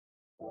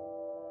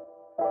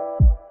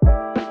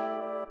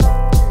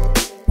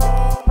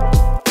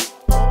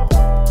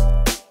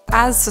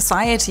as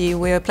society,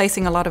 we're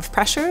placing a lot of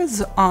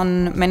pressures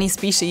on many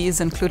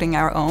species, including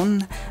our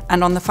own,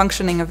 and on the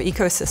functioning of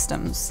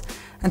ecosystems.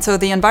 And so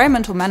the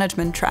environmental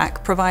management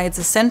track provides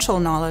essential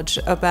knowledge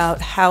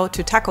about how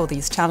to tackle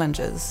these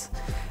challenges.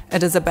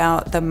 It is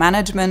about the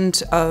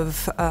management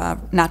of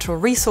natural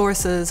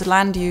resources,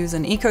 land use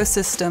and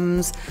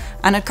ecosystems,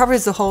 and it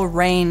covers the whole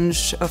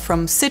range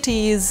from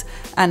cities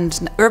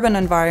and urban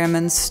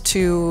environments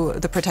to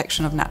the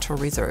protection of natural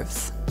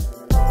reserves.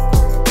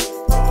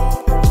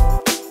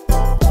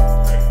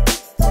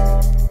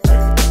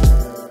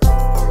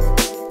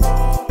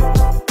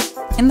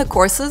 In the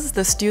courses,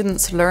 the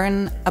students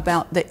learn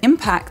about the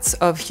impacts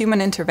of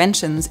human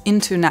interventions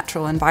into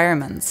natural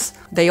environments.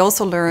 They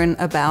also learn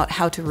about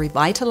how to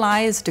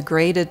revitalize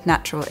degraded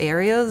natural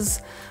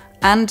areas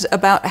and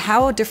about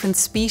how different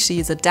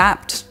species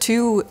adapt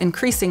to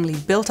increasingly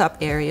built-up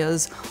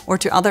areas or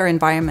to other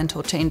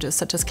environmental changes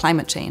such as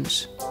climate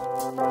change.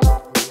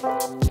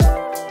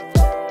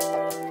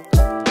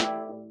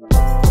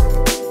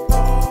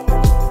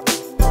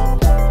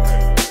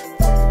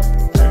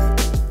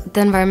 The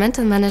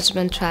environmental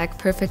management track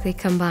perfectly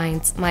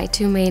combines my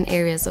two main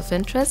areas of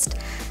interest,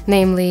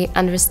 namely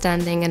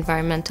understanding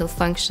environmental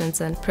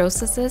functions and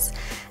processes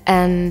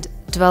and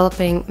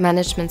developing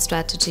management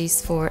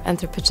strategies for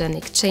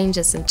anthropogenic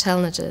changes and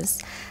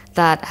challenges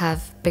that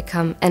have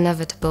become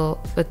inevitable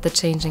with the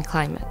changing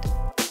climate.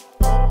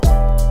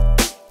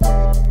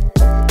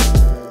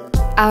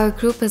 Our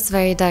group is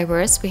very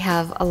diverse. We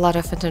have a lot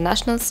of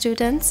international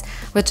students,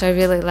 which I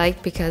really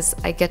like because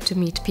I get to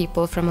meet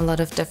people from a lot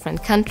of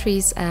different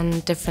countries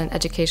and different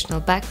educational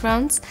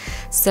backgrounds.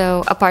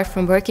 So apart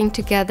from working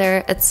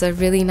together, it's a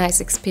really nice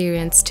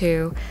experience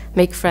to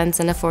make friends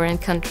in a foreign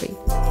country.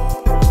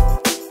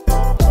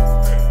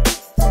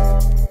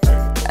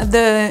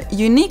 The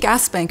unique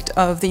aspect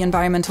of the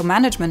environmental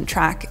management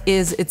track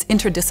is its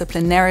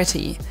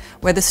interdisciplinarity,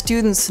 where the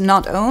students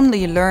not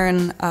only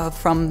learn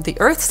from the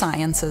earth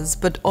sciences,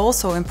 but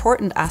also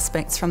important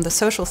aspects from the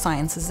social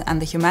sciences and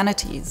the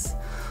humanities.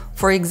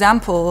 For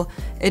example,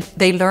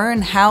 they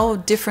learn how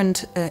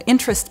different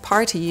interest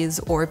parties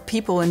or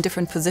people in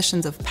different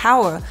positions of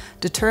power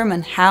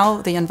determine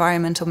how the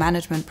environmental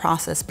management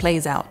process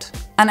plays out.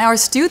 And our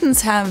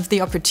students have the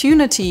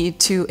opportunity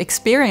to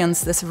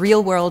experience this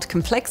real-world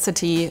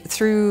complexity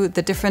through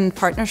the different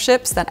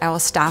partnerships that our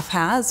staff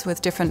has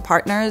with different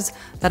partners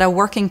that are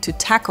working to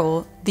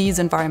tackle these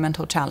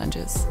environmental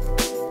challenges.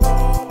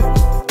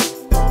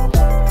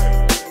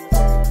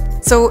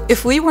 So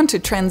if we want to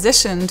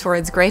transition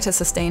towards greater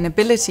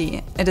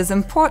sustainability, it is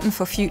important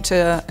for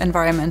future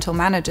environmental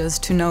managers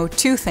to know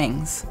two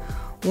things.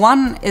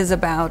 One is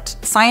about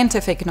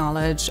scientific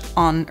knowledge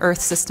on Earth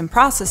system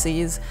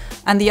processes,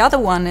 and the other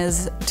one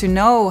is to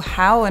know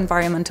how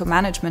environmental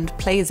management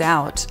plays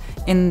out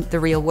in the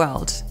real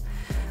world.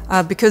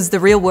 Because the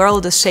real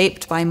world is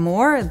shaped by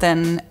more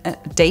than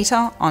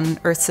data on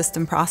Earth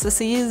system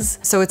processes.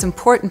 So it's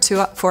important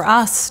for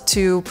us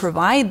to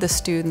provide the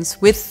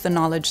students with the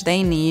knowledge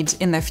they need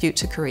in their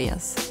future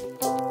careers.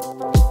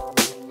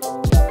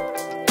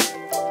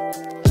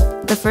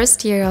 The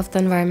first year of the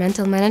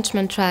environmental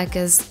management track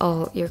is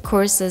all your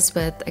courses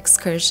with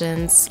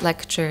excursions,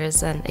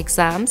 lectures and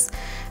exams.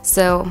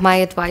 So my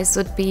advice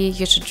would be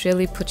you should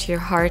really put your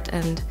heart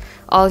and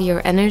all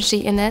your energy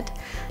in it.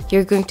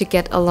 You're going to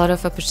get a lot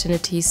of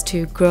opportunities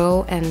to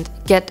grow and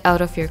get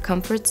out of your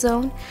comfort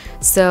zone.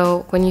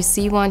 So when you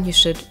see one, you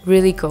should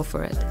really go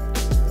for it.